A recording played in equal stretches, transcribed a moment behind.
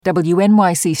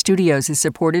WNYC Studios is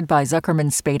supported by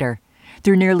Zuckerman Spader.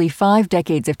 Through nearly 5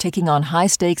 decades of taking on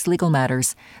high-stakes legal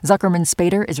matters, Zuckerman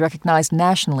Spader is recognized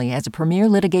nationally as a premier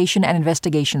litigation and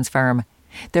investigations firm.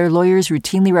 Their lawyers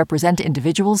routinely represent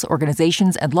individuals,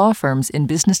 organizations, and law firms in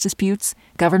business disputes,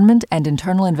 government and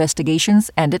internal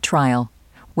investigations, and at trial.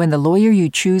 When the lawyer you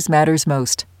choose matters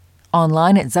most.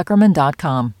 Online at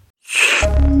Zuckerman.com.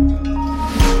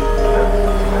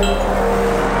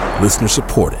 Listener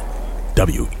supported.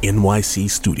 WNYC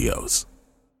Studios.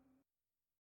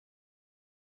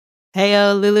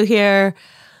 Heyo, Lulu here.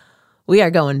 We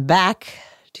are going back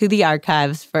to the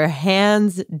archives for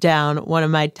hands down one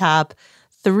of my top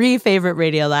 3 favorite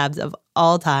Radiolabs of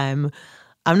all time.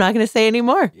 I'm not going to say any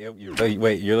more. Yeah,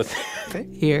 wait, you're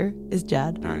listening. Here is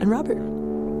Jad and Robert.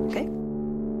 Okay.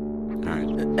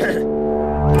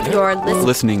 All right. You're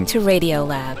listening to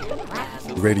Radiolab.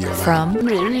 Radio From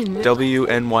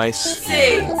WNYC.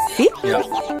 See? Yeah.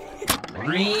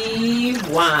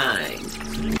 Rewind.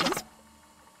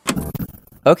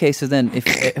 Okay, so then,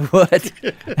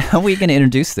 how are we going to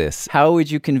introduce this? How would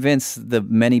you convince the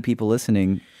many people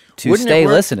listening to stay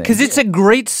listening? Because it's a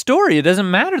great story. It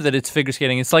doesn't matter that it's figure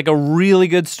skating. It's like a really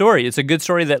good story. It's a good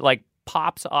story that like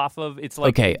pops off of. It's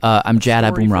like okay. I'm Jad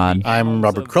Abumrad. I'm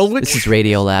Robert Krulwich. This is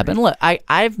Radiolab, and look,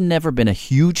 I've never been a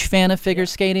huge fan of figure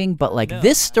skating, but like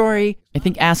this story, I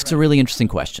think asks a really interesting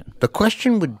question. The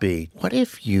question would be, what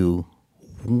if you,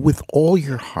 with all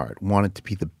your heart, wanted to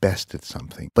be the best at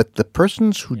something, but the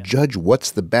persons who judge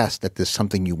what's the best at this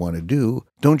something you want to do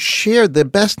don't share the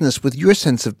bestness with your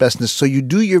sense of bestness, so you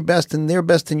do your best and their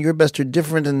best and your best are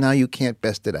different, and now you can't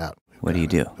best it out. What do you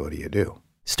do? What do you do?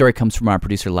 Story comes from our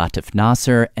producer Latif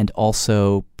Nasser and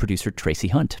also producer Tracy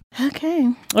Hunt.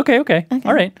 Okay. Okay.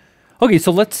 All right. Okay,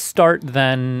 so let's start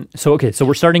then. So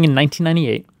we're starting in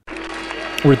 1998.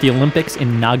 We're at the Olympics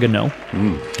in Nagano.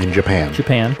 In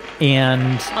Japan.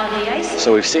 And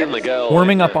so we've seen the girl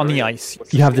warming up on the ice.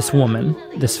 You have this woman,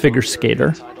 this figure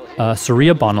skater,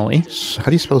 Surya Bonali. How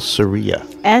do you spell Surya?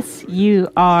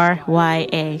 Surya.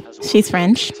 She's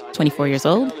French, 24 years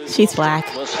old. She's black.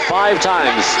 Was 5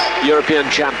 times European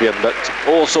champion, but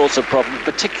all sorts of problems,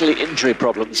 particularly injury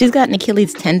problems. She's got an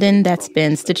Achilles tendon that's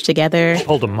been stitched together.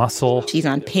 Pulled a muscle. She's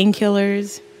on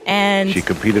painkillers. And she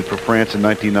competed for France in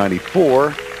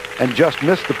 1994 and just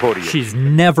missed the podium. She's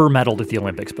never medaled at the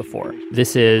Olympics before.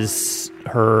 This is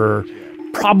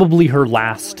probably her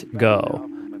last go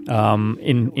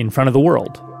in front of the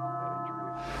world.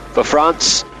 For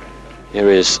France, here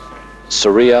is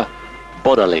Surya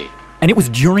Bonali. And it was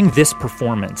during this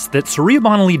performance that Surya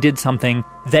Bonali did something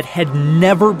that had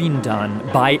never been done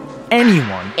by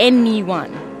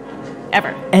anyone.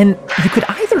 Ever. And you could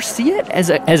either see it as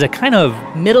a kind of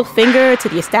middle finger to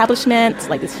the establishment,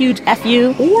 like this huge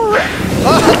FU, or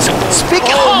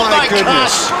Oh my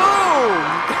goodness!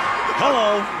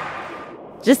 Hello.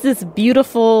 just this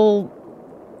beautiful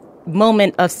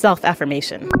moment of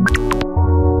self-affirmation.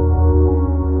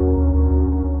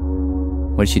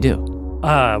 What did she do?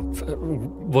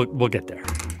 We'll get there.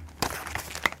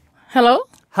 Hello.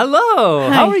 Hi.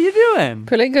 How are you doing?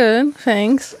 Pretty good,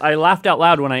 thanks. I laughed out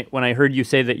loud when I heard you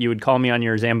say that you would call me on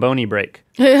your Zamboni break.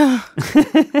 Yeah.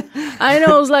 I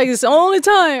know, it was like, it's the only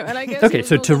time. And I guess okay,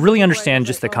 so to really understand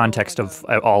just the context of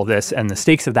all of this and the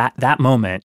stakes of that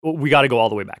moment, we got to go all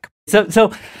the way back.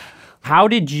 So how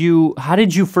did you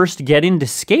first get into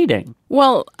skating?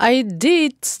 Well, I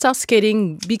did start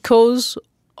skating because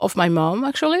of my mom,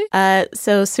 actually.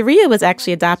 So Surya was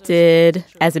actually adopted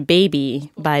as a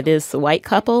baby by this white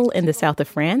couple in the south of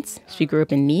France. She grew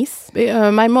up in Nice.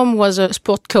 My mom was a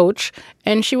sport coach,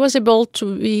 and she was able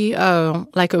to be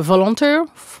like a volunteer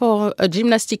for a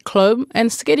gymnastic club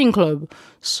and skating club.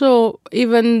 So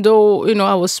even though,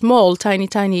 I was small, tiny,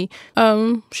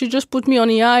 she just put me on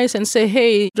the ice and say,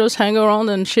 hey, just hang around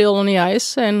and chill on the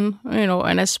ice. And,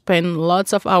 and I spent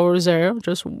lots of hours there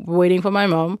just waiting for my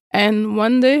mom. And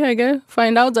one day I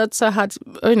find out that I had,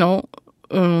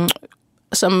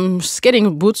 some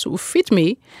skating boots who fit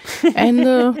me.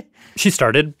 And she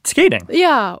started skating.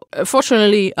 Yeah.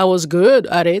 Fortunately, I was good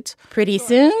at it. Pretty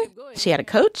soon, she had a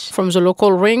coach. From the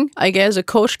local ring, I guess a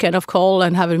coach kind of call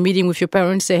and have a meeting with your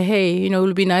parents, say, hey, it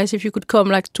would be nice if you could come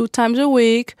like 2 times a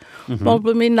week. Mm-hmm.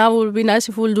 Probably now it would be nice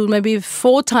if we'll do maybe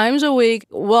 4 times a week.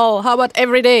 Well, how about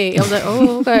every day? I was like,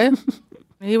 oh, okay.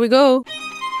 Here we go.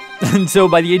 And so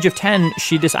by the age of 10,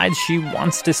 she decides she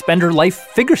wants to spend her life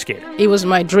figure skating. It was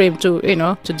my dream to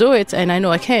do it, and I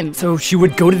know I can. So she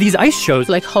would go to these ice shows.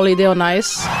 Like Holiday on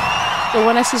Ice. So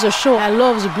when I see the show, I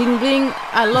love the bling-bling.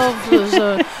 I love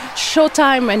the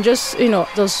showtime and just,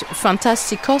 those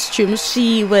fantastic costumes.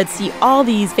 She would see all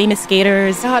these famous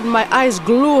skaters. I had my eyes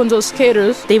glued on those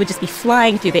skaters. They would just be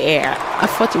flying through the air. I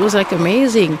thought it was like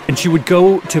amazing. And she would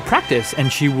go to practice,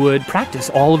 and she would practice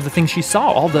all of the things she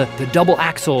saw, all the double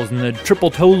axels and the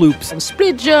triple toe loops. And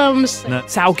split jumps. And the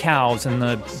sow cows and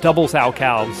the double sow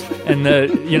cows and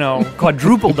the,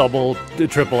 quadruple double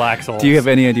triple axels. Do you have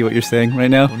any idea what you're saying right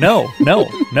now? No.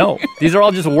 These are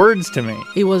all just words to me.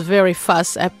 It was very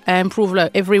fast. I improved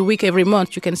every week, every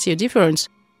month. You can see a difference.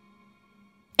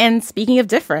 And speaking of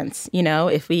difference,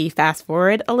 if we fast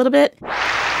forward a little bit.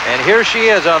 And here she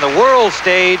is on the world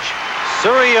stage,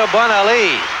 Surya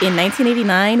Bonaly. In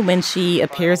 1989, when she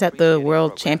appears at the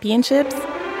World Championships.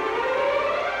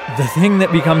 The thing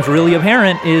that becomes really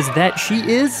apparent is that she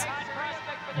is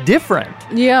different.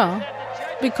 Yeah,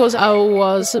 because I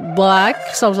was black.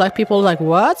 So I was like, people like,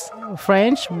 what?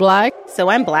 French, black. So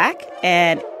I'm black,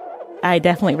 and I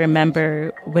definitely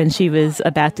remember when she was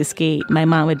about to skate, my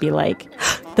mom would be like,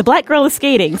 the black girl is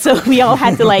skating. So we all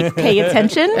had to pay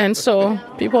attention. And so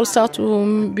people start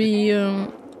to be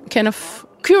kind of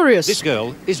curious. This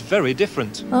girl is very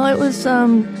different. Well, it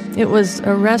was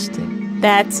arresting.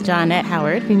 That's Johnette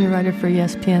Howard, senior writer for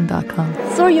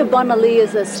ESPN.com. Surya Bonaly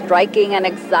is a striking and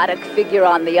exotic figure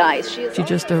on the ice. She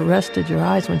just arrested your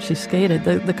eyes when she skated.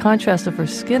 The contrast of her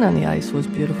skin on the ice was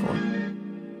beautiful.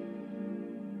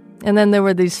 And then there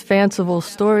were these fanciful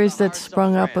stories that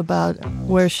sprung up about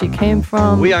where she came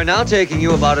from. We are now taking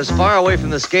you about as far away from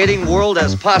the skating world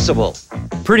as possible.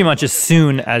 Pretty much as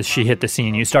soon as she hit the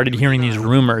scene, you started hearing these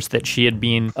rumors that she had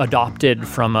been adopted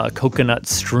from a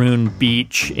coconut-strewn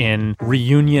beach in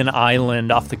Reunion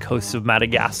Island off the coast of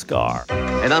Madagascar.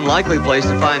 An unlikely place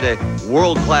to find a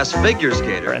world-class figure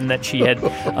skater. And that she had,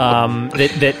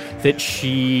 that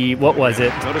she, what was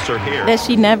it? Notice her hair. That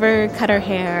she never cut her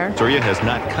hair. Surya has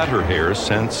not cut her hair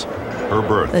since her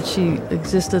birth. That she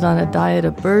existed on a diet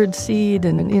of birdseed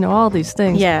and, all these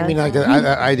things. Yeah. I mean, like an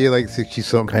idea like she's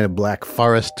some kind of black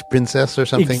forest princess or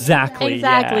something. Exactly,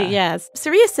 yes.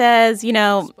 Surya says,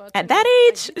 at that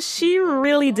age, she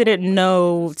really didn't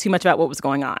know too much about what was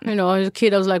going on. As a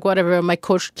kid, I was like, whatever, my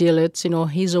coach did it.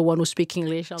 He's the one who speaks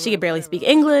English. She could barely speak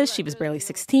English. She was barely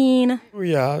 16.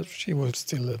 Yeah, she was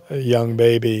still a young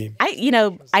baby.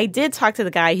 I did talk to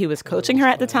the guy who was coaching her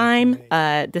at the time,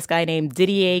 this guy named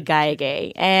Didier Gaillagé.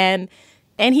 And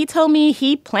he told me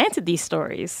he planted these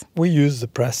stories. We use the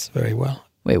press very well.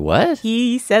 Wait, what?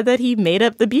 He said that he made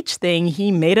up the beach thing.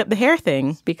 He made up the hair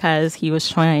thing because he was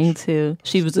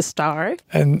she was a star.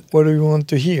 And what do we want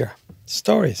to hear?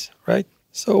 Stories, right?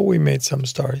 So we made some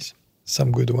stories,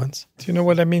 some good ones. Do you know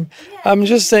what I mean? Yeah. I'm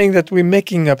just saying that we're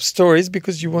making up stories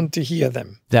because you want to hear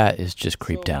them. That is just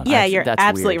creeped down. Yeah, you're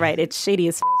absolutely right. It's shady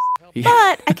as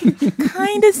But I can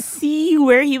kind of see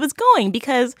where he was going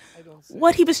because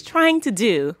what he was trying to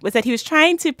do was that he was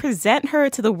trying to present her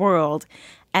to the world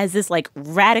as this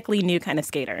radically new kind of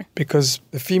skater. Because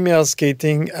the female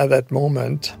skating at that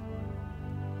moment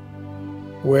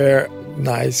were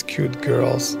nice, cute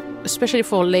girls. Especially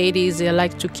for ladies, they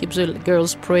like to keep the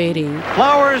girls pretty.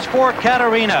 Flowers for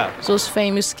Katarina. Those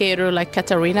famous skaters like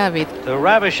Katarina Witt. The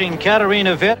ravishing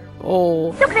Katarina Witt.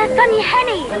 Or look at Sonia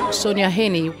Henny. Sonia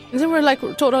Henny. They were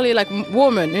totally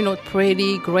women,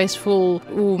 pretty, graceful,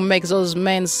 who makes those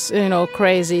men,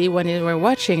 crazy when they were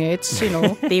watching it,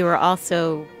 They were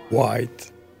also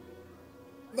white.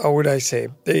 How would I say?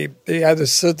 They had a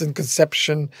certain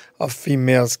conception of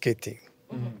female skating.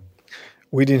 Mm-hmm.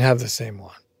 We didn't have the same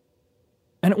one.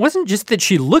 And it wasn't just that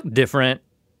she looked different,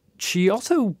 she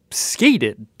also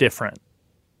skated differently.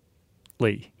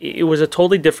 It was a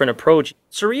totally different approach.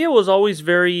 Surya was always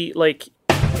very,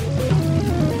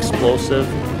 explosive.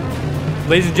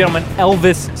 Ladies and gentlemen,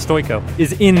 Elvis Stoico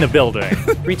is in the building.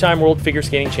 3-time world figure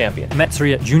skating champion. Met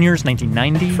Surya at Juniors,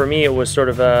 1990. For me, it was sort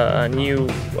of a new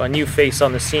face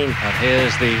on the scene. And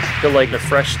here's the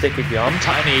fresh stick of yum.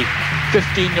 Tiny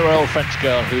 15-year-old French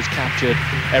girl who's captured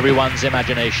everyone's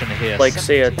imagination here.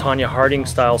 Say, a Tonya Harding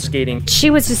style skating. She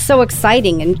was just so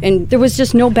exciting, and there was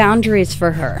just no boundaries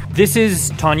for her. This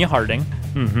is Tonya Harding.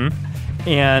 Mm-hmm.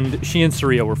 And she and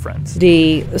Surya were friends.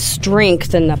 The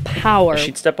strength and the power.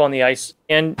 She'd step on the ice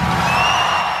and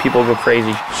people go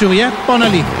crazy. Surya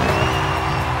Bonaly.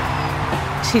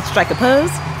 She'd strike a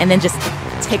pose and then just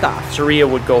take off. Surya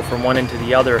would go from one end to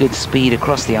the other. Good speed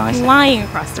across the ice. Flying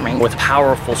across the ring. With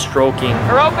powerful stroking.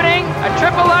 Her opening, a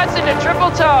triple Lutz and a triple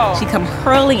toe. She'd come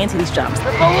hurling into these jumps.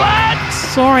 Triple Lutz!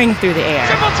 Soaring through the air.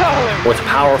 Triple toe. With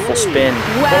powerful spin.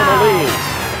 Wow.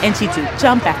 And she'd do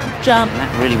jump after jump. That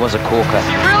really was a corker.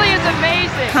 She really is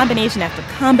amazing. combination after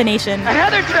combination.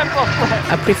 Another triple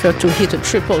flip. I prefer to hit a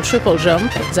triple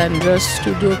jump than just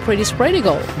to do a pretty spread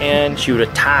eagle. And she would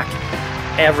attack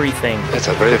everything. It's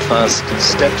a very fast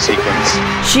step sequence.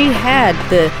 She had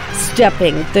the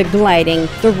stepping, the gliding,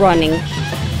 the running.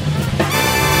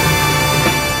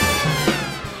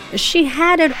 She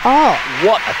had it all.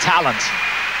 What a talent.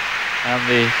 And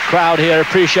the crowd here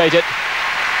appreciate it.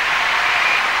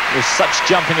 With such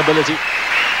jumping ability.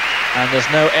 And there's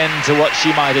no end to what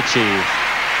she might achieve.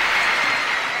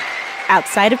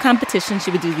 Outside of competition,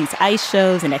 she would do these ice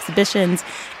shows and exhibitions,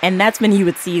 and that's when you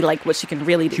would see like what she can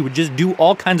really do. She would just do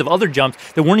all kinds of other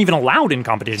jumps that weren't even allowed in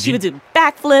competition. She would do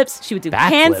backflips. She would do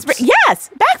handspring. Yes,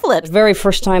 backflips. The very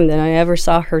first time that I ever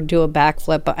saw her do a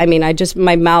backflip, I mean,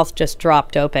 my mouth just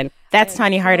dropped open. That's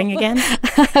Tonya Harding again.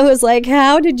 I was like,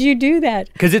 how did you do that?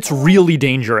 Because it's really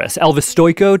dangerous. Elvis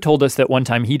Stoico told us that one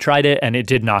time he tried it and it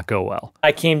did not go well.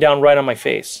 I came down right on my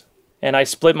face, and I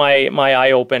split my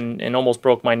eye open and almost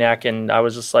broke my neck, and I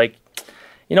was just like,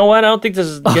 you know what? I don't think this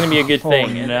is going to be a good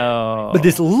thing. No. But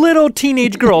this little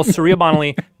teenage girl, Surya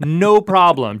Bonaly, no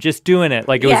problem, just doing it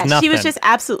like it was nothing. She was just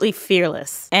absolutely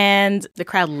fearless, and the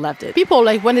crowd loved it. People,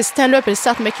 like, when they stand up and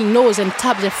start making noise and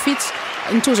tap their feet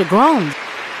into the ground,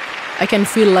 I can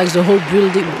feel like the whole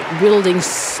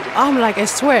building's, I'm like, I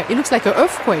swear, it looks like an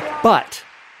earthquake. But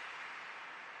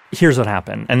here's what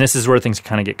happened, and this is where things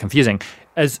kind of get confusing.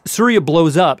 As Surya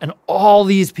blows up and all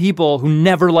these people who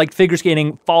never liked figure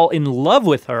skating fall in love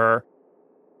with her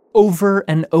over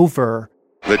and over.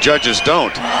 The judges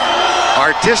don't.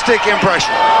 Artistic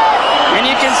impression. And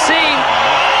you can see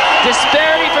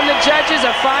disparity from the judges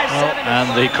of 5-7.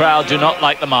 And the crowd do not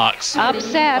like the marks.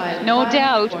 Upset, no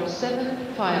doubt.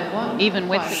 Even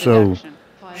with the So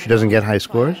she doesn't get high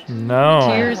scores? No.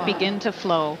 Tears begin to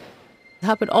flow. It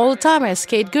happened all the time. I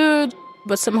skate good,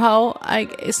 but somehow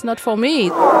it's not for me.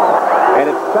 And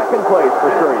it's second place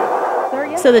for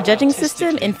Surya. So the judging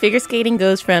system in figure skating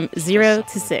goes from 0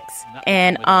 to 6.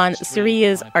 And on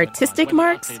Surya's artistic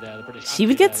marks, she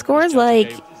would get scores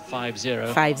like 5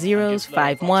 zeros,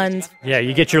 5 ones. Yeah,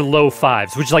 you get your low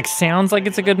fives, which like sounds like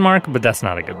it's a good mark, but that's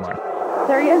not a good mark.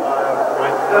 Surya,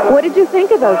 what did you think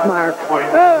of those marks?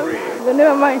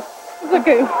 Never mind. It's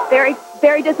okay. Very,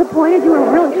 very disappointed. You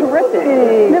were really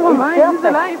terrific. Never mind. It's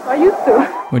life. I used to.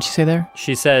 What'd she say there?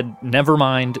 She said, never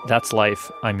mind, that's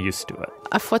life. I'm used to it.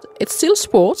 I thought it's still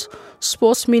sport.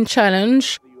 Sports mean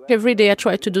challenge. Every day I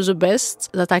try to do the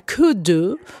best that I could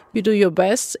do. You do your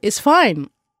best. It's fine.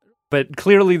 But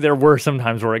clearly there were some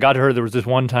times where it got to her. There was this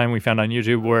one time we found on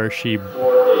YouTube where she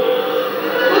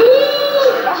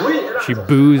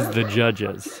boos the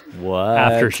judges. What?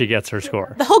 After she gets her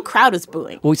score. The whole crowd was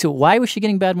booing. Well, so why was she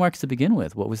getting bad marks to begin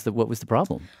with? What was the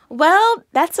problem? Well,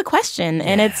 that's a question,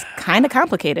 and it's kind of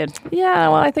complicated. Yeah,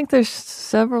 well, I think there's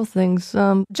several things.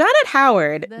 Janet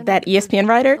Howard, that ESPN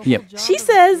writer, she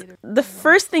says the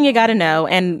first thing you got to know,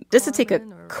 and just to take a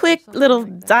quick little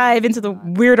dive into the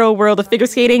weirdo world of figure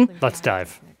skating. Let's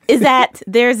dive. Is that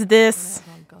there's this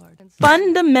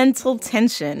fundamental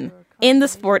tension in the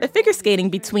sport of figure skating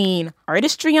between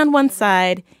artistry on one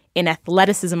side and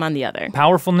athleticism on the other.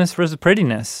 Powerfulness versus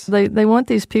prettiness. They want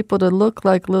these people to look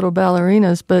like little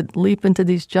ballerinas, but leap into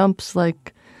these jumps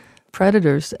like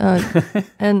predators.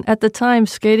 And at the time,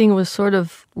 skating was sort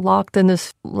of locked in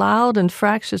this loud and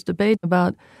fractious debate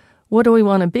about what do we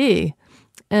want to be?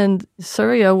 And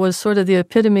Surya was sort of the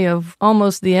epitome of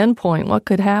almost the end point. What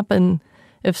could happen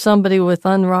if somebody with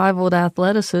unrivaled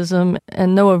athleticism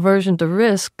and no aversion to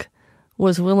risk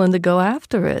was willing to go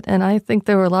after it? And I think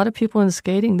there were a lot of people in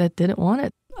skating that didn't want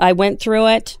it. I went through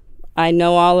it. I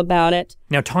know all about it.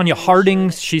 Now, Tonya Harding,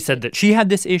 she said that she had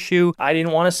this issue. I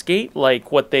didn't want to skate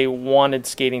like what they wanted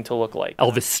skating to look like.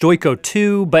 Elvis Stoico,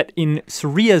 too, but in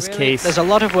Surya's case... There's a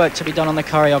lot of work to be done on the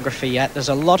choreography yet. There's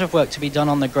a lot of work to be done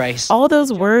on the grace. All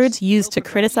those words used to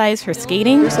criticize her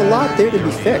skating. There's a lot there to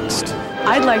be fixed.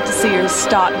 I'd like to see her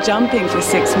stop jumping for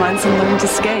 6 months and learn to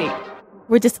skate.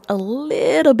 We're just a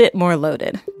little bit more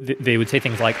loaded. They would say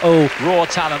things like, oh, raw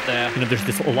talent there. You know,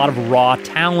 there's a lot of raw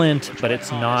talent, but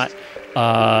it's not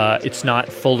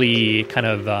fully kind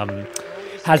of,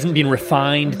 hasn't been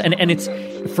refined. And it's,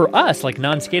 for us, like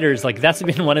non-skaters, like that's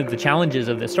been one of the challenges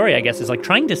of this story, I guess, is like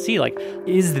trying to see, like,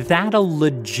 is that a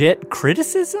legit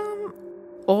criticism?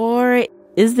 Or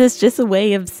is this just a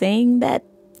way of saying that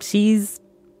she's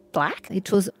black?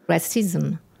 It was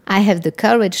racism. I have the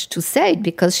courage to say it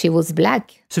because she was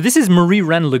black. So this is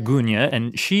Marie-Reine Lagougne,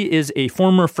 and she is a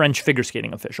former French figure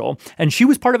skating official. And she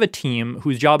was part of a team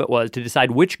whose job it was to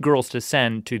decide which girls to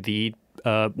send to the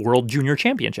World Junior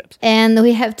Championships. And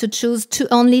we have to choose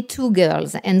only 2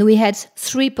 girls, and we had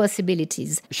 3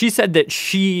 possibilities. She said that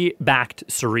she backed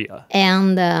Surya.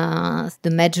 And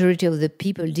the majority of the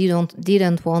people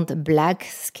didn't want black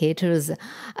skaters.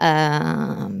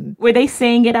 Were they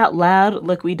saying it out loud?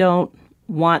 Look, we don't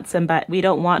want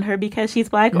her because she's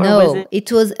black? Or No,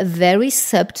 it was very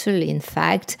subtle, in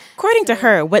fact. According to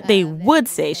her, what they would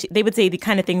say, they would say the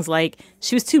kind of things like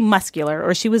she was too muscular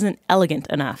or she wasn't elegant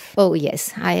enough. Oh,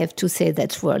 yes, I have to say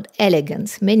that word,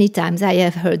 elegant. Many times I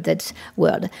have heard that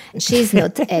word. She's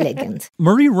not elegant.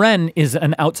 Marie Wren is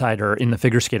an outsider in the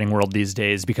figure skating world these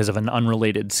days because of an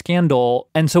unrelated scandal,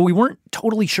 and so we weren't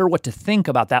totally sure what to think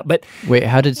about that. But wait,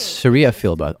 how did Surya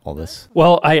feel about all this?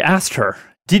 Well, I asked her.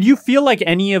 Did you feel like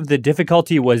any of the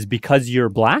difficulty was because you're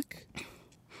black?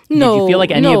 No. Did you feel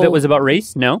like any of it was about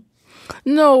race? No?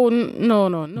 No.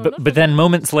 But then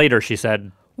moments later, she said,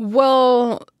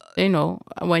 well,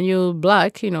 when you're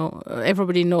black,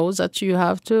 everybody knows that you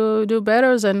have to do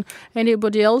better than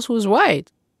anybody else who's white.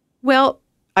 Well,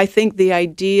 I think the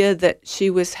idea that she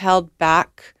was held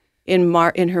back in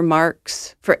her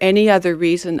marks for any other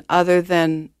reason other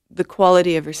than the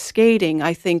quality of her skating,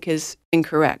 I think is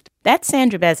incorrect. That's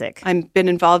Sandra Bezic. I've been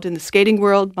involved in the skating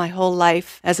world my whole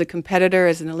life as a competitor,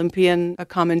 as an Olympian, a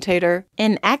commentator.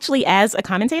 And actually as a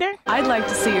commentator? I'd like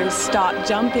to see her stop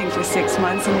jumping for 6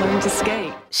 months and learn to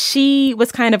skate. She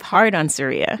was kind of hard on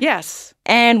Surya. Yes.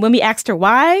 And when we asked her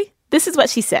why, this is what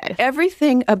she said.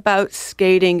 Everything about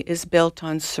skating is built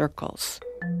on circles.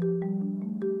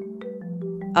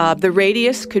 The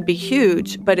radius could be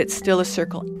huge, but it's still a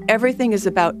circle. Everything is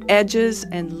about edges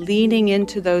and leaning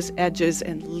into those edges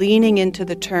and leaning into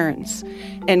the turns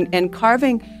and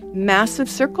carving massive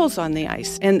circles on the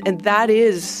ice. And that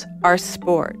is our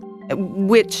sport,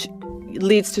 which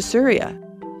leads to Surya.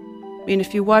 I mean,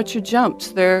 if you watch her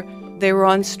jumps, they were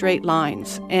on straight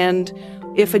lines. And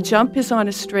if a jump is on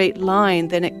a straight line,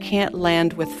 then it can't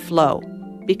land with flow.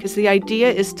 Because the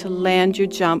idea is to land your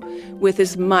jump with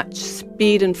as much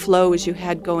speed and flow as you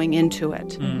had going into it.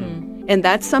 Mm-hmm. And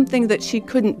that's something that she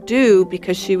couldn't do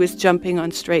because she was jumping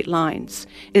on straight lines.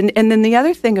 And then the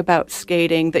other thing about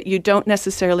skating that you don't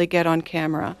necessarily get on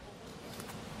camera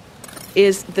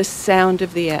is the sound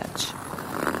of the edge.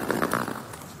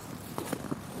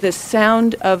 The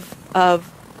sound of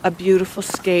a beautiful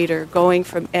skater going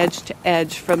from edge to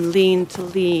edge, from lean to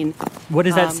lean. What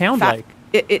does that sound like?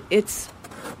 It's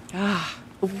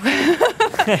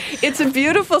a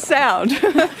beautiful sound.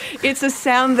 It's a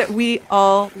sound that we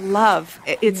all love.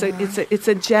 It's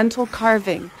a gentle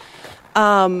carving.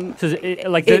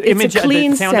 The image,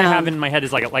 the sound I have in my head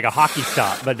is like a hockey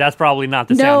stop, but that's probably not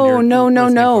the sound.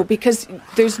 No, because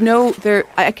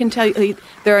I can tell you,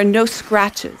 there are no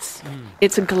scratches.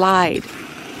 It's a glide.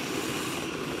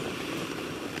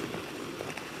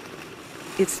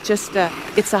 It's just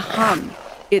it's a hum.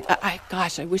 I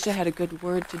wish I had a good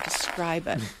word to describe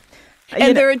it.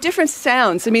 And there are different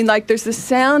sounds. I mean, like there's the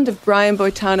sound of Brian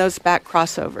Boitano's back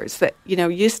crossovers that,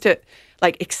 used to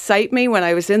excite me when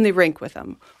I was in the rink with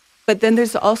him. But then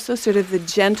there's also sort of the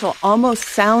gentle, almost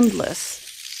soundless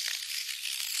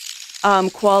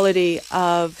quality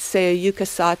of, say, a Yuka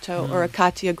Sato or a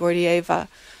Katya Gordieva,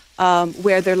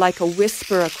 where they're like a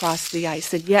whisper across the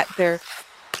ice, and yet they're,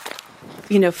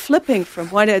 flipping from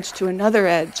one edge to another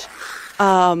edge.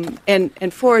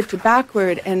 And forward to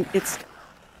backward, and it's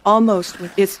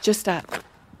just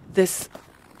this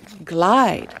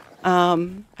glide.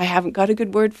 I haven't got a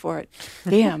good word for it.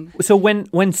 Damn. So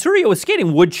when Surya was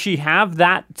skating, would she have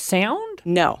that sound?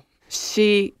 No.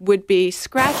 She would be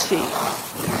scratchy.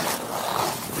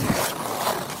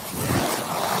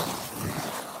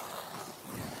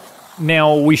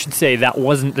 Now, we should say that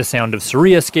wasn't the sound of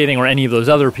Surya skating or any of those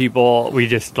other people. We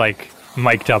just,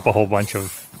 mic'd up a whole bunch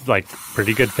of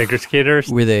pretty good figure skaters.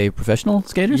 Were they professional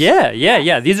skaters?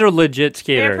 Yeah. These are legit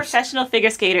skaters. They're professional figure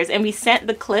skaters. And we sent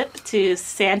the clip to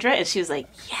Sandra, and she was like,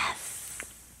 yes.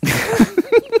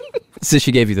 So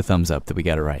she gave you the thumbs up that we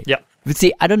got it right. Yep. But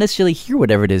see, I don't necessarily hear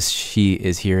whatever it is she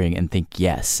is hearing and think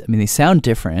yes. I mean, they sound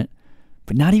different,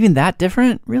 but not even that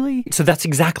different, really. So that's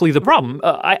exactly the problem.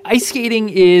 Ice skating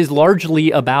is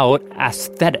largely about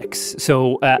aesthetics.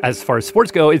 So as far as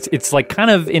sports go, it's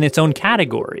kind of in its own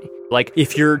category. Like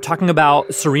if you're talking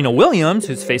about Serena Williams,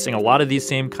 who's facing a lot of these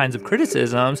same kinds of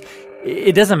criticisms,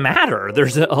 it doesn't matter.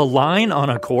 There's a line on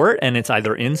a court, and it's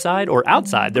either inside or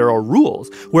outside. There are rules,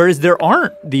 whereas there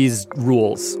aren't these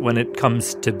rules when it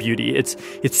comes to beauty. It's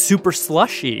super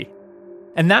slushy.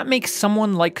 And that makes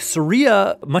someone like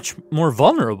Surya much more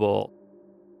vulnerable.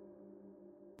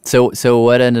 So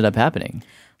what ended up happening?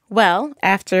 Well,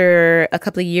 after a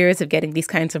couple of years of getting these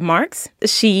kinds of marks,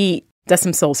 she does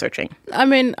some soul searching. I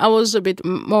mean, I was a bit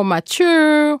more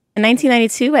mature. In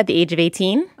 1992, at the age of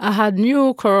 18, I had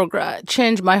new choreography,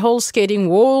 changed my whole skating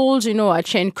world. I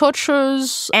changed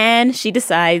coaches. And she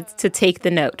decides to take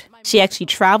the note. She actually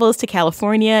travels to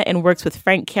California and works with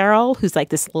Frank Carroll, who's like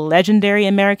this legendary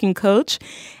American coach.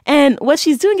 And what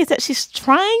she's doing is that she's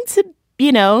trying to,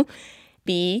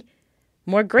 be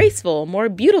more graceful, more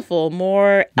beautiful,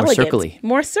 more elegant.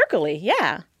 More circly,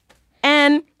 yeah.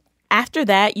 And after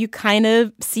that, you kind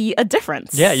of see a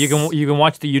difference. Yeah, you can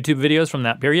watch the YouTube videos from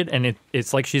that period, and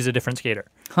it's like she's a different skater.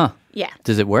 Huh. Yeah.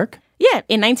 Does it work? Yeah.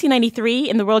 In 1993,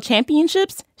 in the World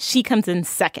Championships, she comes in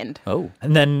second. Oh.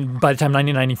 And then by the time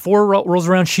 1994 rolls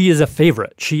around, she is a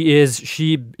favorite. She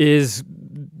is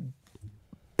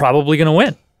probably going to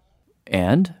win.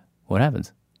 And what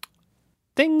happens?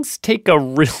 Things take a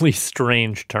really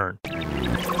strange turn.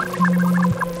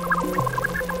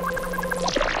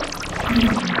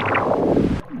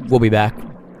 We'll be back.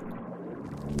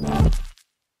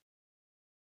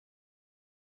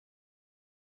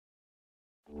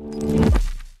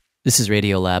 This is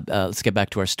Radiolab. Let's get back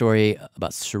to our story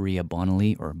about Surya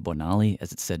Bonaly, or Bonaly,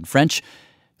 as it's said in French,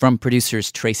 from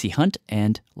producers Tracy Hunt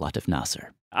and Latif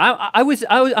Nasser.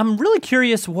 I'm really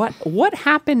curious what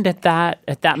happened at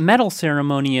that medal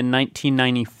ceremony in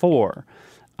 1994.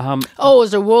 It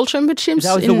was the World Championships?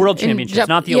 That was the World Championships,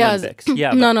 not the Olympics.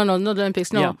 Yeah, no, not the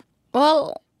Olympics, no. Yeah.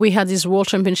 Well, we had these World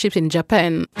Championships in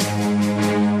Japan.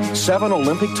 7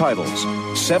 Olympic titles,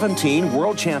 17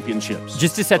 World Championships.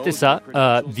 Just to set this up,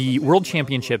 the World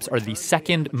Championships are the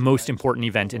second most important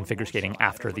event in figure skating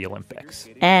after the Olympics.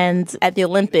 And at the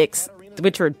Olympics,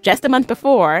 which were just a month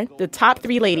before, the top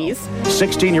 3 ladies.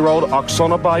 16-year-old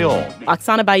Oksana Bayul.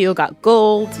 Oksana Bayul got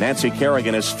gold. Nancy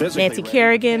Kerrigan is physically Nancy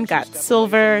Kerrigan got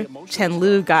silver. Chen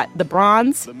Lu got the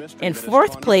bronze. In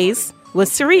 4th place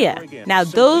was Surya. Now,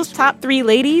 those top 3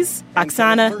 ladies,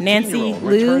 Oksana, Nancy,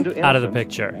 Lu, out of the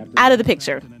picture. Out of the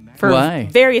picture. For Why?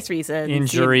 various reasons.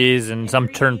 Injuries and some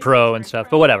turned pro and stuff,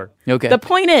 but whatever. Okay. The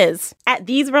point is, at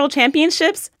these World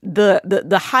Championships,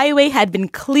 the highway had been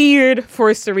cleared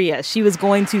for Surya. She was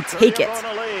going to take it.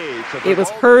 It was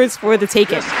hers for the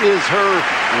taking. This is her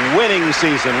winning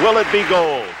season. Will it be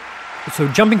gold? So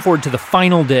jumping forward to the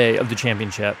final day of the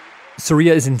championship,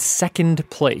 Surya is in 2nd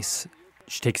place.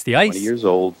 She takes the ice. 20 years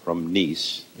old from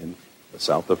Nice in the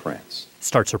south of France.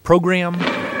 Starts her program.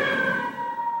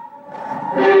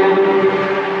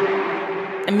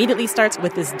 Immediately starts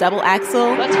with this double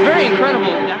axel. That's very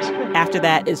incredible. After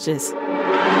that is just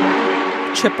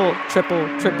triple, triple,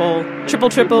 triple, triple,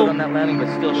 triple. On that landing,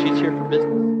 but still, she's here for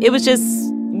business. It was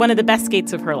just one of the best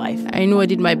skates of her life. I knew I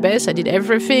did my best. I did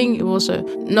everything. It was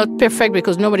not perfect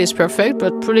because nobody's perfect,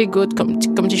 but pretty good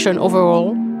competition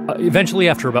overall. Eventually,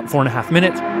 after about 4.5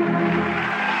 minutes,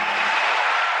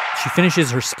 she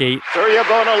finishes her skate. Surya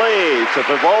Bonaly to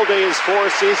Vivaldi's 4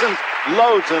 seasons.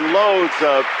 Loads and loads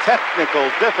of technical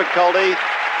difficulty.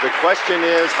 The question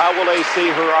is, how will they see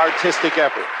her artistic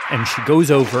effort? And she goes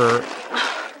over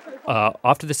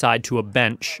off to the side to a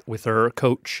bench with her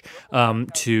coach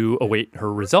to await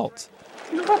her results.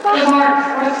 Now for her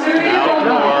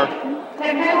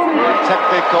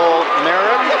technical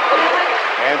merit.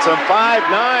 And some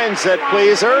 5.9s that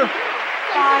please her.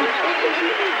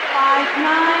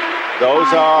 5.9.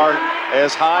 Those are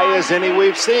as high as any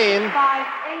we've seen.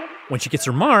 When she gets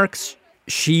her marks,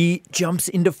 she jumps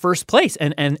into 1st place,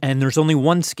 and there's only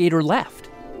one skater left.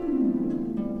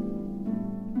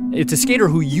 It's a skater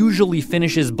who usually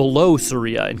finishes below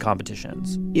Surya in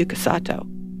competitions. Yuka Sato.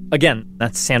 Again,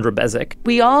 that's Sandra Bezic.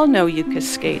 We all know Yuka's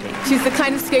skating. She's the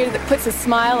kind of skater that puts a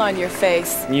smile on your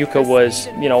face. Yuka was,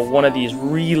 one of these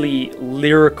really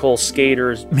lyrical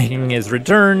skaters. Making his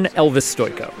return, Elvis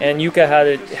Stoico. And Yuka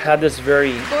had this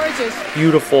very gorgeous,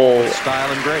 beautiful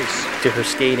style and grace to her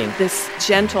skating. This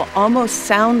gentle, almost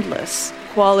soundless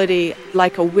quality,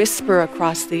 like a whisper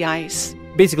across the ice.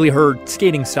 Basically, her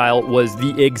skating style was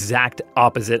the exact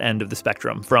opposite end of the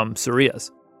spectrum from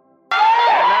Surya's.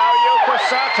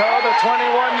 Sato, the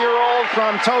 21-year-old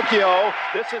from Tokyo.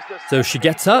 So she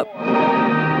gets up,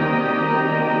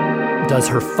 does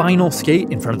her final skate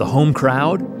in front of the home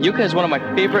crowd. Yuka is one of my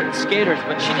favorite skaters,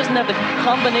 but she doesn't have the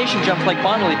combination jumps like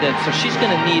Bonaly did, so she's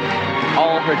going to need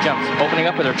all her jumps, opening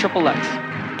up with her triple X.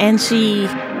 And she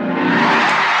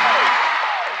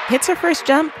hits her first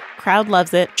jump. Crowd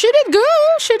loves it. She did good.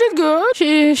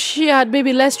 She had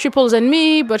maybe less triples than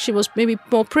me, but she was maybe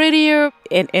more prettier.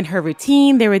 In her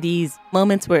routine, there were these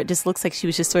moments where it just looks like she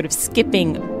was just sort of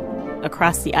skipping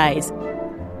across the ice.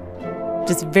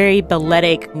 Just very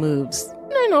balletic moves.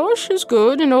 She's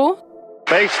good,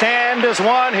 Base stand is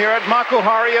won here at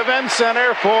Makuhari Event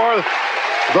Center for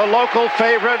the local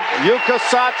favorite, Yuka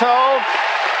Sato.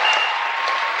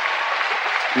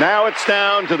 Now it's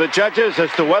down to the judges as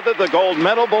to whether the gold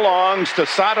medal belongs to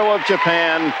Sato of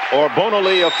Japan or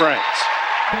Bonoli of France.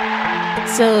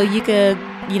 So Yuka,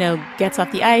 gets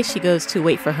off the ice. She goes to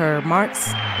wait for her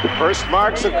marks. First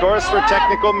marks, of course, for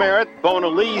technical merit,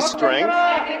 Bonoli's strength.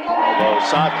 Although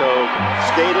Sato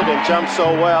skated and jumped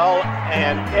so well,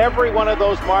 and every one of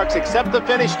those marks except the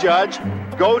finish judge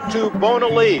go to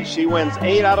Bonoli. She wins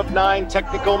 8 out of 9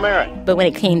 technical merit. But when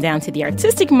it came down to the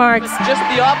artistic marks, just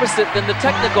the opposite than the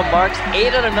technical marks.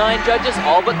 8 out of 9 judges,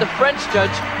 all but the French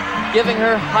judge giving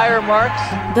her higher marks.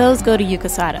 Those go to Yuka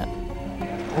Sato.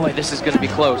 Boy, this is going to be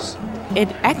close. It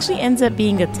actually ends up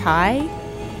being a tie.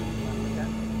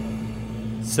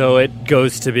 So it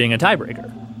goes to being a tiebreaker.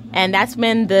 And that's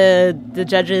when the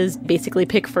judges basically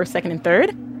pick first, second, and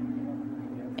third.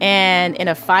 And in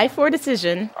a 5-4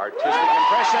 decision... Artistic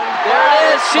impression.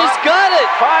 There it is. She's got it.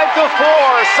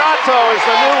 5-4. Sato is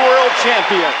the new world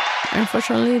champion.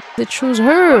 Unfortunately, they choose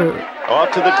her.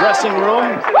 Off to the dressing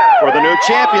room for the new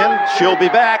champion. She'll be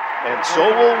back, and so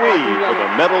will we for the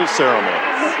medal ceremony.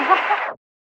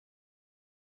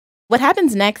 What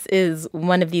happens next is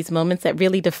one of these moments that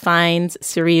really defines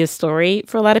Saria's story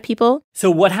for a lot of people. So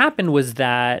what happened was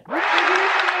that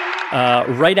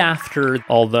right after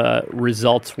all the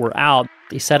results were out,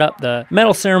 they set up the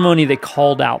medal ceremony. They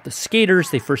called out the skaters.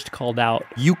 They first called out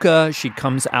Yuka. She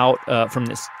comes out from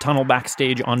this tunnel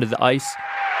backstage onto the ice.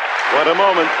 What a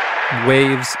moment.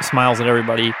 Waves, smiles at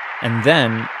everybody. And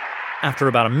then, after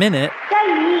about a minute...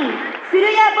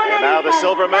 And now the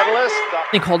silver medalist.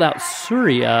 They called out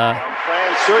Surya.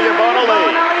 France, Surya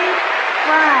Bonoli.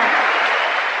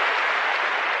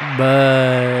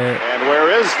 But... And where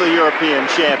is the European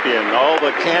champion? All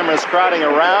the cameras crowding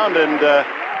around and...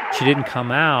 She didn't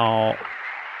come out.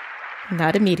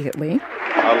 Not immediately.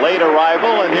 A late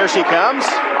arrival, and here she comes.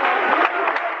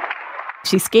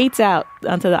 She skates out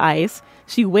onto the ice.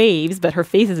 She waves, but her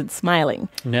face isn't smiling.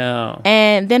 No.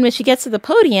 And then when she gets to the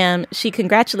podium, she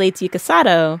congratulates Yuka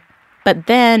Sato, but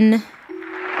then...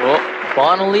 Well,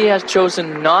 Bonoli has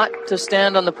chosen not to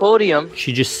stand on the podium.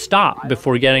 She just stopped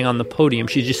before getting on the podium.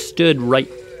 She just stood right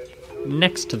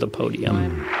next to the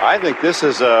podium. I think this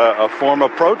is a form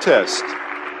of protest.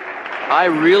 I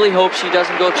really hope she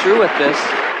doesn't go through with this.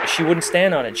 She wouldn't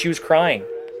stand on it. She was crying.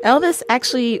 Elvis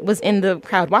actually was in the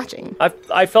crowd watching.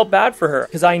 I felt bad for her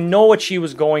because I know what she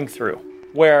was going through,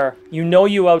 where you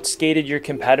outskated your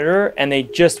competitor and they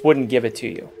just wouldn't give it to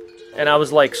you. And I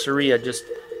was like, Saria, just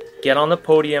get on the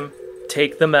podium,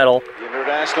 take the medal. The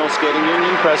International Skating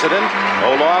Union president,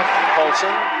 Olaf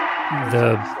Paulsen.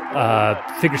 The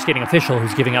figure skating official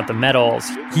who's giving out the medals,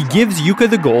 he gives Yuka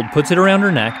the gold, puts it around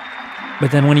her neck,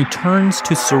 but then when he turns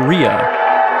to Saria,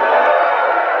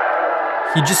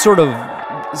 he just sort of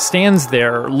stands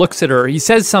there, looks at her. He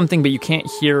says something, but you can't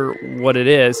hear what it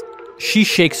is. She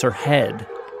shakes her head.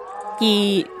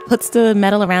 He puts the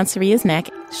medal around Saria's neck,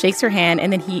 shakes her hand,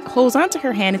 and then he holds onto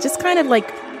her hand and just kind of like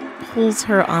pulls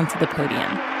her onto the podium.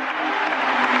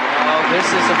 Oh, this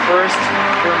is a first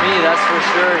for me, that's for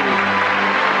sure.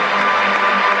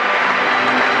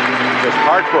 Just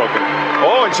heartbroken.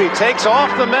 Oh, and she takes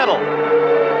off the medal.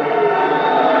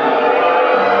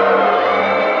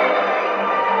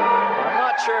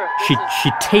 She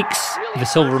takes the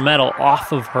silver medal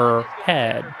off of her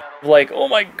head. Like, oh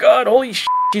my God, holy shit,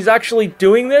 she's actually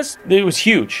doing this? It was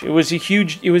huge. It was a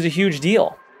huge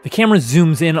deal. The camera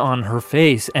zooms in on her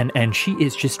face and she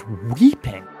is just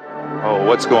weeping. Oh,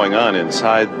 what's going on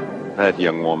inside that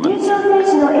young woman?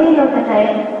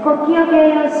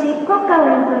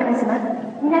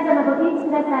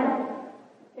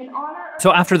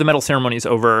 So after the medal ceremony is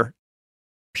over,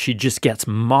 she just gets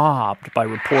mobbed by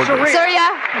reporters. Surya,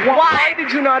 why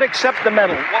did you not accept the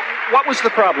medal? What was the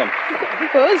problem?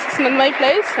 Because it's not my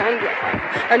place, and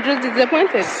I'm just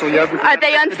disappointed. Are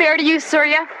they unfair to you,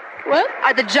 Surya? What?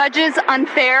 Are the judges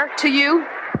unfair to you?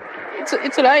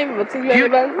 It's alive, but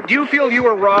do you feel you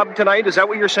were robbed tonight? Is that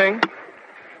what you're saying?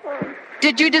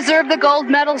 Did you deserve the gold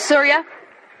medal, Surya?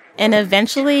 And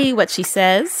eventually what she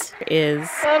says is...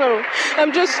 I don't know.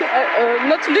 I'm just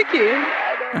not lucky.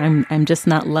 I'm just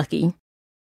not lucky.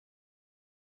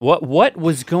 What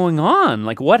was going on?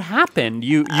 Like, what happened?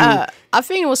 I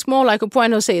think it was more like a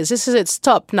point of saying, this is it,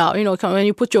 stop now. You know, when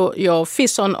you put your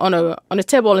fist on a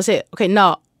table and say, okay,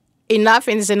 now, enough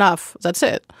is enough. That's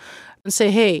it. And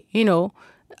say, hey,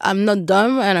 I'm not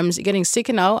dumb and I'm getting sick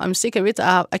now. I'm sick of it.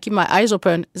 I keep my eyes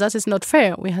open. That is not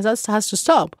fair. That has to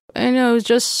stop. And it was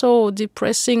just so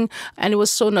depressing and it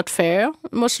was so not fair.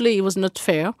 Mostly it was not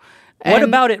fair. What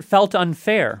about it felt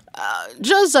unfair?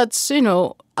 Just that,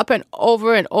 happened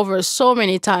over and over so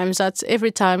many times that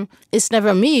every time it's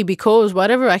never me, because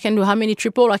whatever I can do, how many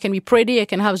triple, I can be pretty, I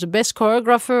can have the best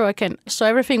choreographer, so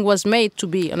everything was made to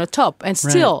be on the top. And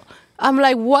still, I'm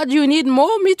like, what do you need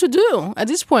more me to do at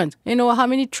this point? How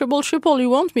many triple you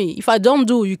want me? If I don't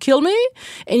do, you kill me.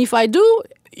 And if I do,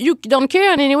 you don't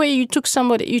care. And anyway, you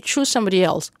choose somebody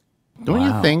else. Don't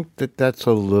you think that that's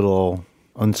a little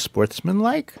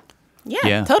unsportsmanlike?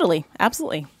 Yeah, totally.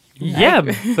 Absolutely. Yeah,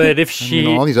 but if she...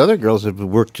 all these other girls have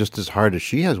worked just as hard as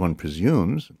she has, one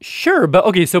presumes. Sure, but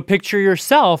okay, so picture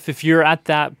yourself. If you're at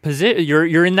that position,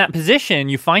 you're in that position,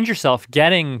 you find yourself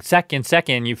getting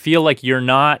second, you feel like you're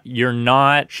not...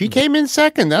 She came in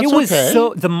second, that's okay.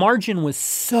 The margin was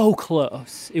so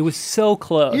close. It was so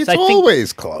close. It's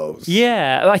always close.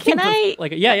 Yeah, I think...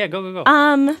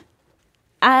 Go.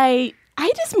 I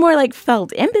just more like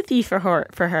felt empathy for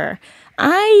her.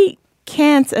 I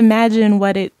can't imagine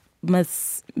what it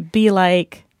must be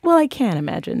like. Well, I can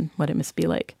imagine what it must be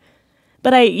like.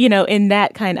 But on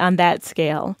that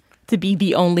scale, to be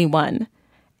the only one.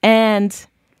 And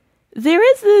there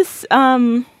is this,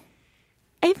 I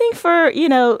think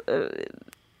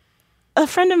a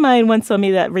friend of mine once told me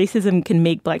that racism can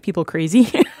make Black people crazy.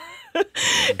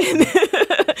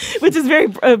 Which is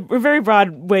a very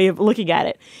broad way of looking at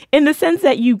it, in the sense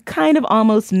that you kind of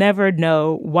almost never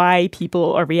know why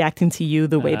people are reacting to you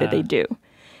the way that they do.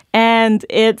 And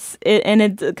it's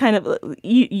kind of,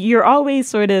 you're always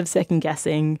sort of second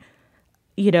guessing,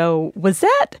 was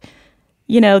that,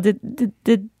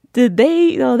 did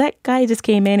they, that guy just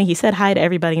came in and he said hi to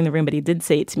everybody in the room, but he did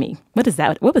say it to me. What was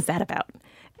that about?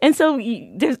 And so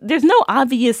there's no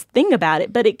obvious thing about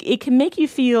it, but it can make you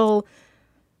feel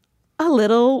a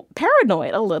little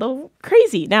paranoid, a little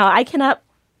crazy. Now, I can't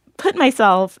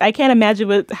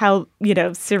imagine how,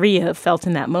 Saraya felt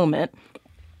in that moment.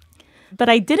 But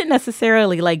I didn't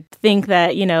necessarily think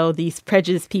that, these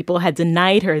prejudiced people had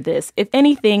denied her this. If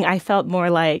anything, I felt more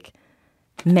like,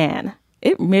 man,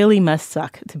 it really must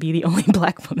suck to be the only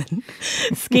Black woman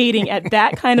skating at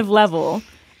that kind of level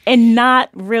and not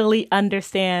really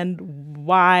understand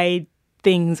why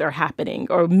things are happening.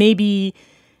 Or maybe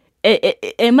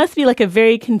it must be like a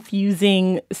very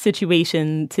confusing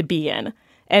situation to be in.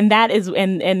 And that is,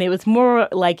 and it was more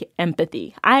like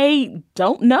empathy. I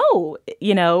don't know,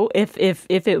 if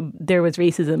there was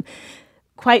racism.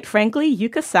 Quite frankly,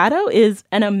 Yuka Sato is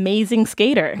an amazing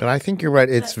skater. But I think you're right.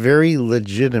 It's very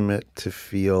legitimate to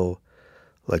feel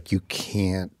like you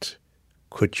can't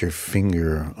put your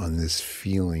finger on this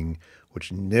feeling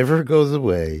which never goes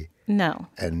away. No.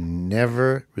 And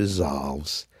never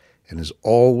resolves and is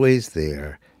always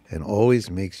there and always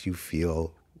makes you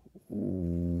feel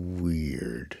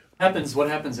weird. What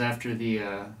happens after the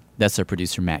That's our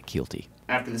producer Matt Keelty.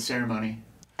 After the ceremony?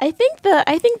 I think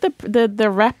the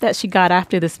rep that she got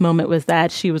after this moment was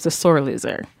that she was a sore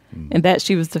loser and that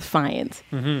she was defiant,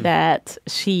 that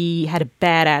she had a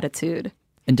bad attitude.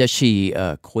 And does she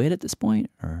quit at this point?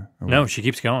 Or no, she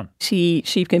keeps going. She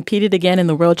competed again in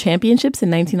the World Championships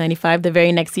in 1995, the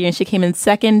very next year, and she came in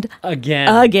second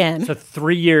again. So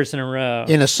 3 years in a row.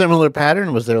 In a similar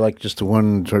pattern? Was there just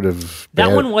one sort of...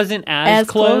 That one wasn't as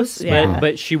close, yeah.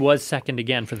 but she was second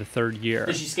again for the third year.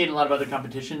 Did she skate in a lot of other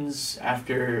competitions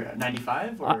after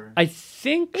 95? Or? I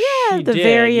think she the did,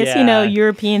 various,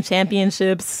 European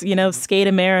Championships, Skate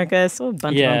America, so a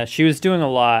bunch of them. Yeah, she was doing a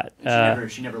lot.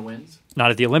 She never wins? Not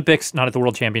at the Olympics, not at the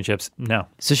World Championships, no.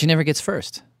 So she never gets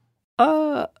first?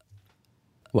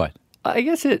 What? I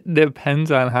guess it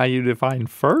depends on how you define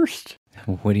first.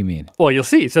 What do you mean? Well, you'll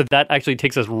see. So that actually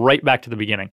takes us right back to the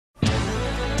beginning.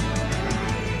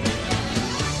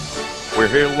 We're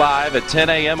here live at 10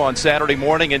 a.m. on Saturday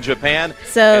morning in Japan.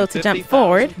 So to jump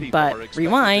forward, but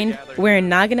rewind, we're in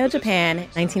Nagano, Japan,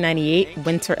 1998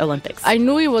 Winter Olympics. I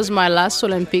knew it was my last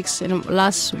Olympics and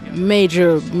last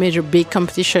major big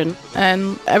competition.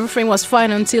 And everything was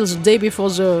fine until the day before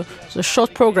the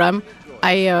short program.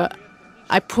 I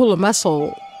pulled a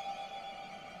muscle.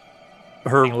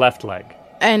 Her left leg.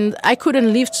 And I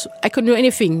couldn't lift, I couldn't do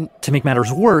anything. To make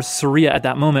matters worse, Saraya at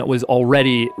that moment was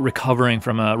already recovering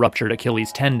from a ruptured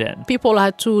Achilles tendon. People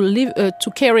had to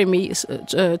carry me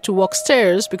to walk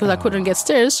stairs because I couldn't get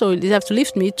stairs, so they have to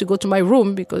lift me to go to my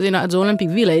room because, at the Olympic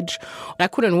Village, I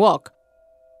couldn't walk.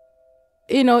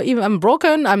 Even I'm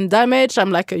broken, I'm damaged,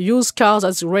 I'm like a used car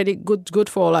that's really good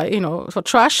for for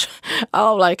trash.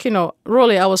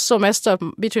 Really, I was so messed up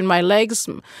between my legs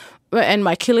and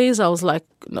my Achilles. I was like,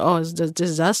 no, it's a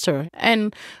disaster.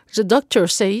 And the doctor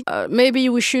say, maybe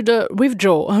we should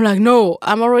withdraw. I'm like, no,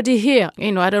 I'm already here.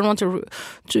 I don't want to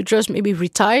just maybe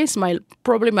retire. It's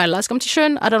probably my last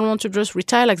competition. I don't want to just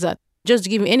retire like that. Just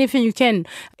give me anything you can.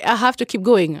 I have to keep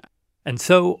going. And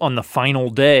so on the final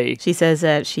day, she says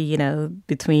that she,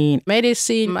 between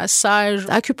medicine, massage,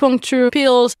 acupuncture,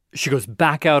 pills, she goes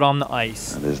back out on the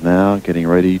ice. And is now getting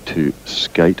ready to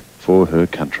skate for her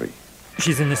country.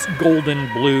 She's in this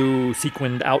golden blue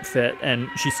sequined outfit, and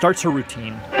she starts her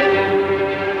routine.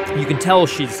 You can tell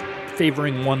she's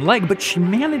favoring one leg, but she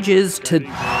manages to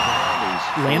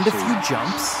land a few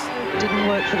jumps. Didn't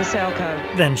work for the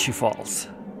Salchow. Then she falls.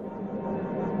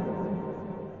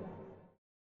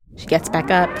 She gets back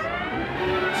up,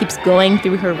 keeps going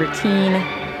through her routine.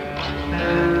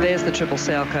 There's the triple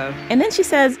Salchow. And then she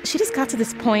says she just got to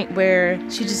this point where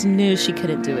she just knew she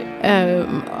couldn't do it.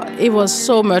 It was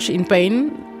so much in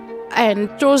pain. And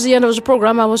towards the end of the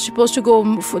program, I was supposed to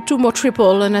go for 2 more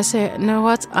triple. And I said, you know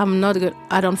what? I'm not good.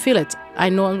 I don't feel it. I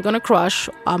know I'm going to crash.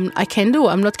 I can't do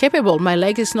it. I'm not capable. My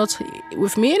leg is not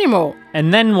with me anymore.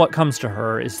 And then what comes to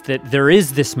her is that there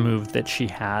is this move that she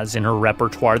has in her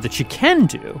repertoire that she can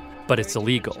do, but it's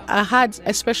illegal. I had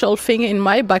a special thing in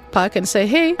my backpack and say,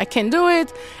 hey, I can do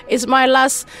it. It's my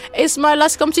last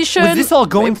competition. Was this all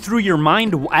going through your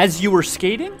mind as you were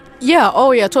skating? Yeah,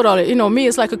 totally. Me,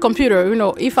 it's like a computer.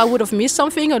 If I would have missed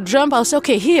something, a jump, I'll say,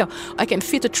 okay, here, I can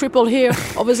fit a triple here.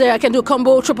 Over there, I can do a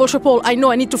combo, triple. I know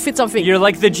I need to fit something. You're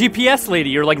like the GPS lady.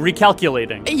 You're like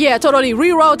recalculating. Yeah, totally.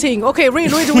 Rerouting. Okay, what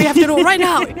do we have to do right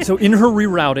now? So in her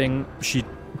rerouting, she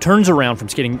turns around from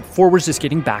skating forwards to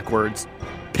skating backwards,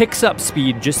 picks up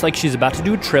speed just like she's about to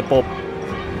do a triple,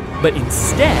 but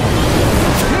instead...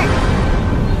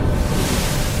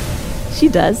 she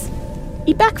does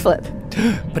a backflip.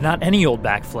 But not any old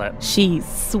backflip. She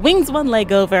swings one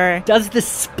leg over. Does the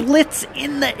splits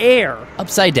in the air.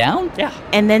 Upside down? Yeah.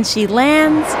 And then she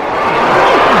lands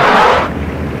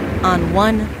on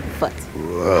one foot.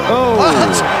 Whoa.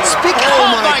 What? Speak oh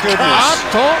my goodness.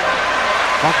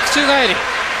 バック宙返り。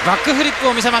バックフリップ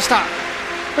を見せました。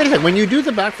 Wait a second, when you do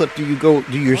the backflip,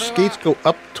 do your skates go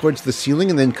up towards the ceiling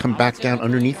and then come back down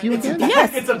underneath you again?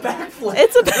 Yes. It's a backflip.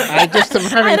 It's a backflip. I just am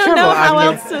having I don't trouble. know how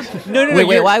else to... No.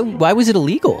 Wait, why was it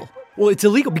illegal? Well, it's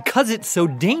illegal because it's so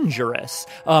dangerous.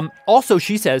 Also,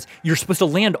 she says you're supposed to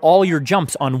land all your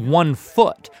jumps on one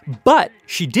foot. But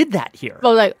she did that here.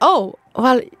 Well,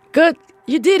 good.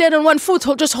 You did it on one foot.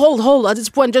 Just hold. At this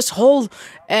point, just hold.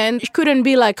 And it couldn't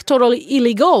be totally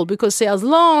illegal because as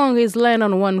long as land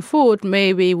on one foot,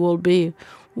 maybe we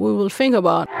will think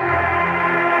about.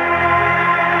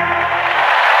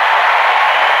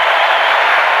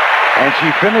 And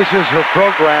she finishes her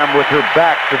program with her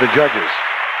back to the judges.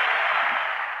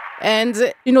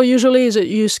 And, usually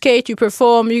you skate, you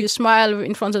perform, you smile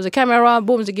in front of the camera,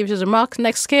 boom, they give you the mark.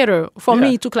 Next skater. For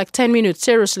me, it took 10 minutes.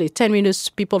 Seriously, 10 minutes,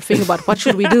 people think about what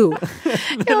should we do.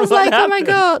 I was like, oh my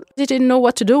God. They didn't know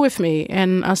what to do with me.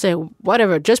 And I said,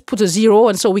 whatever, just put a 0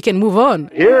 and so we can move on.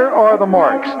 Here are the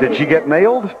marks. Did she get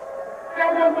nailed?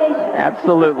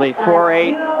 Absolutely.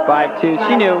 4.8, 5.2.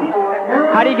 She knew.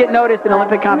 How do you get noticed in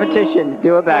Olympic competition?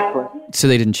 Do a backflip. So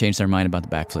they didn't change their mind about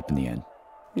the backflip in the end?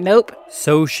 Nope.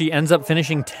 So she ends up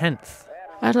finishing 10th.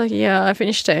 I was like, yeah, I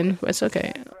finished 10th. It's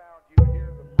okay.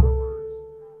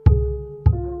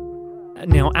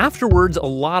 Now, afterwards, a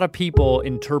lot of people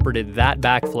interpreted that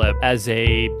backflip as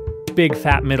a big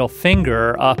fat middle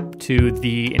finger up to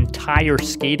the entire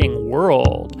skating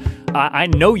world. I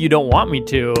know you don't want me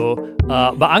to,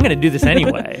 but I'm going to do this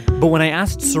anyway. But when I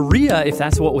asked Saria if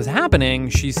that's what was happening,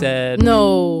 she said...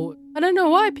 No. I don't know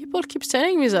why people keep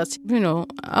telling me that.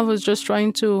 I was just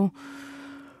trying to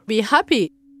be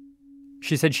happy.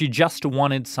 She said she just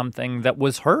wanted something that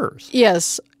was hers.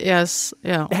 Yes,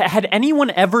 yeah. Had anyone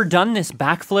ever done this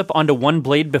backflip onto one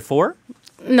blade before?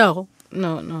 No.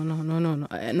 No.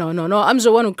 I'm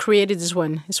the one who created this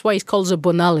one. It's why it's called the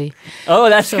Bonali. Oh,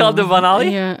 that's called the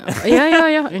Bonali? Yeah.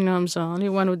 I'm the only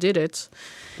one who did it.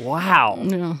 Wow.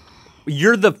 Yeah.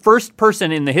 You're the first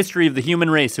person in the history of the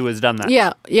human race who has done that.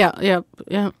 Yeah.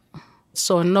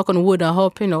 So knock on wood, I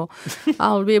hope,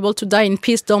 I'll be able to die in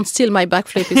peace. Don't steal my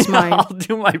backflip, it's mine. I'll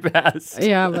do my best.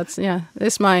 Yeah,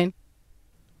 it's mine.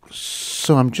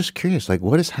 So I'm just curious,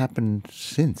 what has happened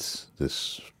since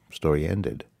this story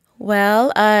ended?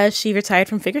 Well, she retired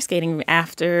from figure skating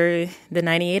after the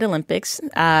 98 Olympics.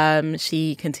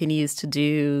 She continues to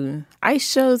do ice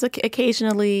shows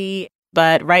occasionally.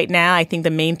 But right now, I think the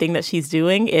main thing that she's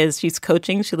doing is she's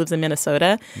coaching. She lives in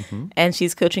Minnesota, and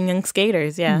she's coaching young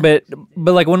skaters, yeah. But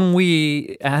when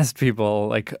we asked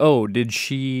people, did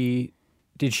she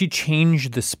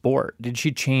change the sport? Did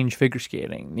she change figure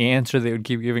skating? The answer they would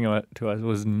keep giving to us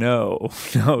was no.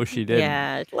 No, she didn't.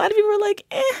 Yeah, a lot of people were like,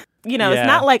 It's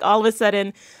not like all of a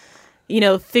sudden,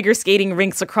 figure skating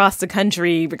rinks across the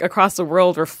country, across the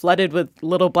world were flooded with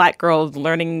little black girls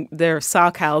learning their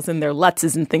Salchows and their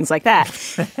Lutzes and things like that.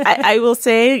 I will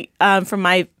say,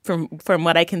 from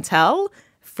what I can tell,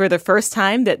 for the first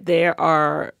time that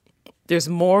there's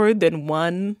more than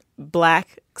one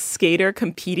black skater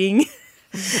competing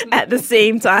at the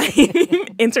same time,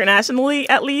 internationally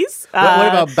at least. What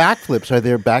about backflips? Are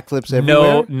there backflips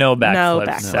everywhere? No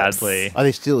backflips, sadly. Are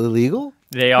they still illegal?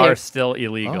 They are still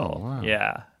illegal. Oh, wow.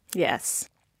 Yeah. Yes.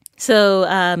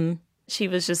 So she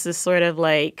was just this sort of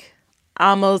like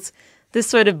almost this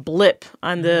sort of blip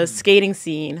on the skating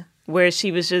scene where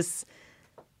she was just,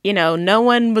 no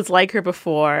one was like her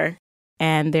before,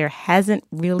 and there hasn't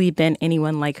really been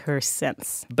anyone like her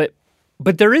since. But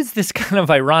there is this kind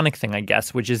of ironic thing, I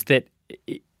guess, which is that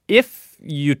if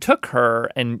you took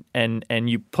her and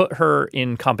you put her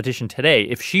in competition today,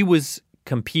 if she was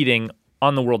competing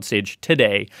on the world stage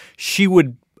today, she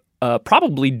would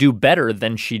probably do better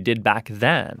than she did back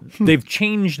then. They've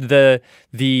changed the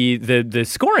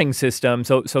scoring system,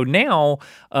 so now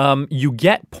you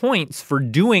get points for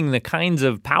doing the kinds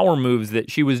of power moves that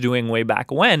she was doing way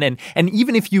back when, and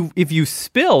even if you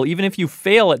spill, even if you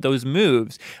fail at those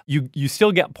moves, you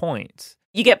still get points.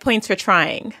 You get points for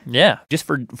trying. Yeah, just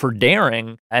for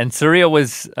daring. And Surya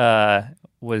was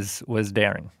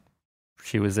daring.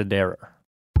 She was a darer.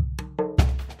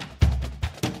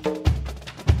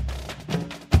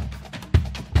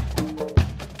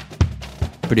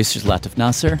 Producers Latif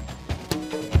Nasser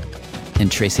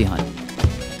and Tracy Hunt.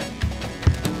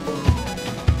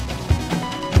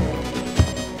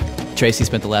 Tracy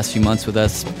spent the last few months with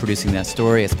us producing that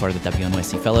story as part of the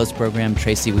WNYC Fellows program.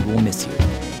 Tracy, we will miss you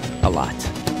a lot.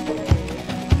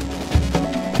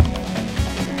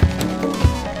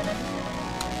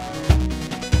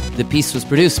 The piece was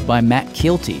produced by Matt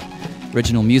Kielty.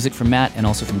 Original music from Matt and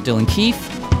also from Dylan Keefe.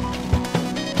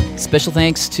 Special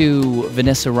thanks to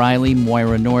Vanessa Riley,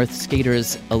 Moira North,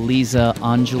 skaters Aliza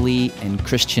Anjali and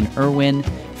Christian Irwin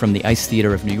from the Ice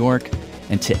Theater of New York,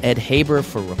 and to Ed Haber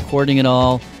for recording it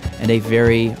all, and a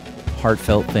very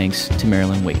heartfelt thanks to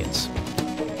Marilyn Wiggins.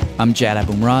 I'm Jad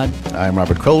Abumrad. I'm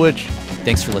Robert Krulwich.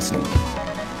 Thanks for listening.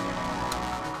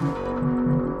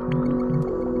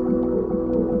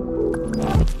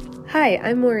 Hi,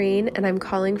 I'm Maureen, and I'm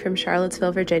calling from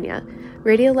Charlottesville, Virginia.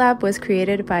 Radiolab was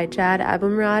created by Jad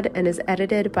Abumrad and is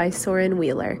edited by Soren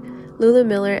Wheeler. Lulu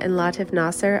Miller and Latif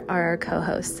Nasser are our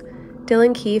co-hosts.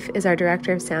 Dylan Keefe is our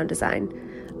director of sound design.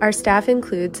 Our staff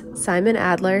includes Simon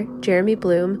Adler, Jeremy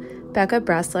Bloom, Becca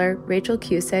Bressler, Rachel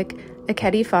Cusick,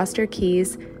 Akedi Foster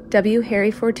Keys, W. Harry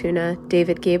Fortuna,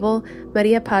 David Gable,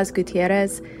 Maria Paz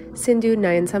Gutierrez, Sindhu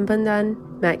Nayansambandan,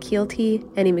 Matt Kielty,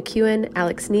 Annie McEwen,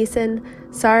 Alex Neeson,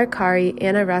 Sarah Kari,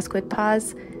 Anna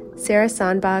Rasquith-Paz, Sarah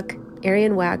Sandbach,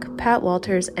 Arian Wack, Pat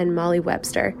Walters, and Molly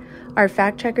Webster. Our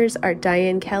fact-checkers are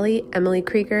Diane Kelly, Emily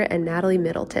Krieger, and Natalie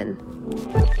Middleton.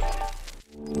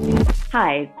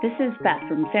 Hi, this is Beth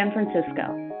from San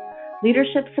Francisco.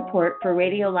 Leadership support for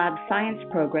Radiolab science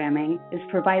programming is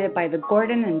provided by the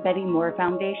Gordon and Betty Moore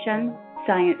Foundation,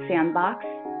 Science Sandbox,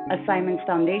 a Simons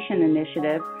Foundation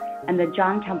initiative, and the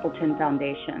John Templeton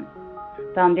Foundation.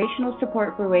 Foundational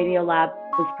support for Radiolab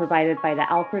was provided by the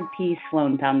Alfred P.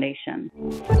 Sloan Foundation.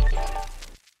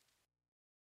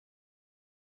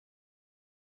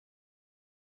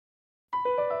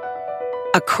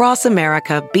 Across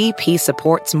America, BP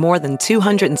supports more than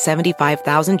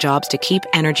 275,000 jobs to keep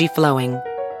energy flowing.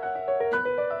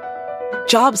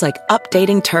 Jobs like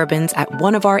updating turbines at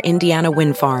one of our Indiana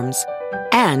wind farms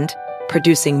and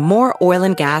producing more oil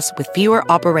and gas with fewer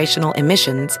operational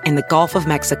emissions in the Gulf of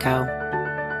Mexico.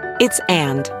 It's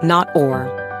and, not or.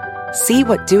 See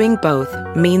what doing both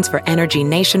means for energy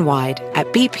nationwide at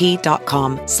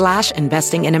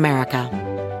bp.com/investing in America.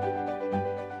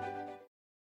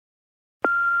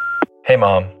 Hey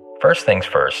Mom, first things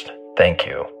first, thank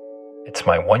you. It's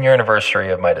my 1-year anniversary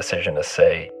of my decision to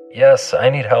say, yes, I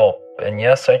need help, and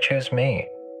yes, I choose me.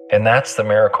 And that's the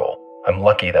miracle. I'm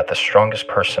lucky that the strongest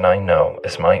person I know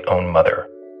is my own mother.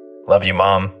 Love you,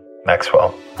 Mom.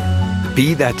 Maxwell.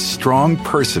 Be that strong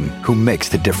person who makes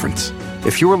the difference.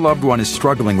 If your loved one is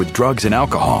struggling with drugs and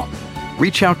alcohol,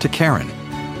 reach out to Caron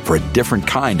for a different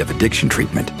kind of addiction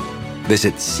treatment.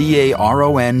 Visit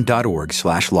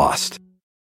caron.org/lost.